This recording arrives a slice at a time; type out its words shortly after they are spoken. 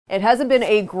It hasn't been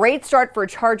a great start for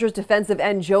Chargers defensive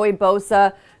end Joey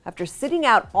Bosa. After sitting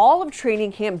out all of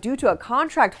training camp due to a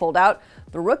contract holdout,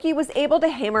 the rookie was able to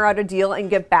hammer out a deal and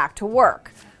get back to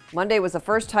work. Monday was the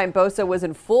first time Bosa was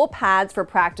in full pads for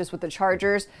practice with the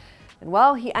Chargers. And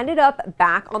well, he ended up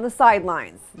back on the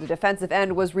sidelines. The defensive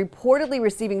end was reportedly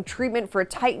receiving treatment for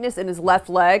tightness in his left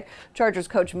leg. Chargers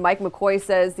coach Mike McCoy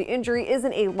says the injury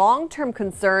isn't a long-term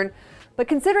concern, but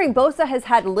considering Bosa has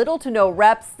had little to no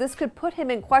reps, this could put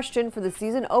him in question for the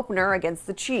season opener against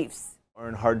the Chiefs.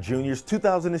 Earnhardt Jr.'s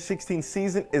 2016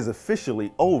 season is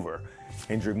officially over.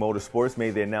 Hendrick Motorsports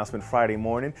made the announcement Friday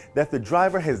morning that the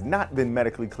driver has not been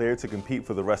medically cleared to compete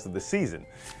for the rest of the season.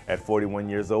 At 41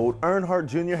 years old, Earnhardt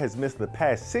Jr. has missed the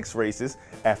past 6 races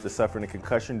after suffering a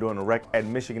concussion during a wreck at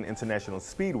Michigan International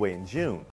Speedway in June.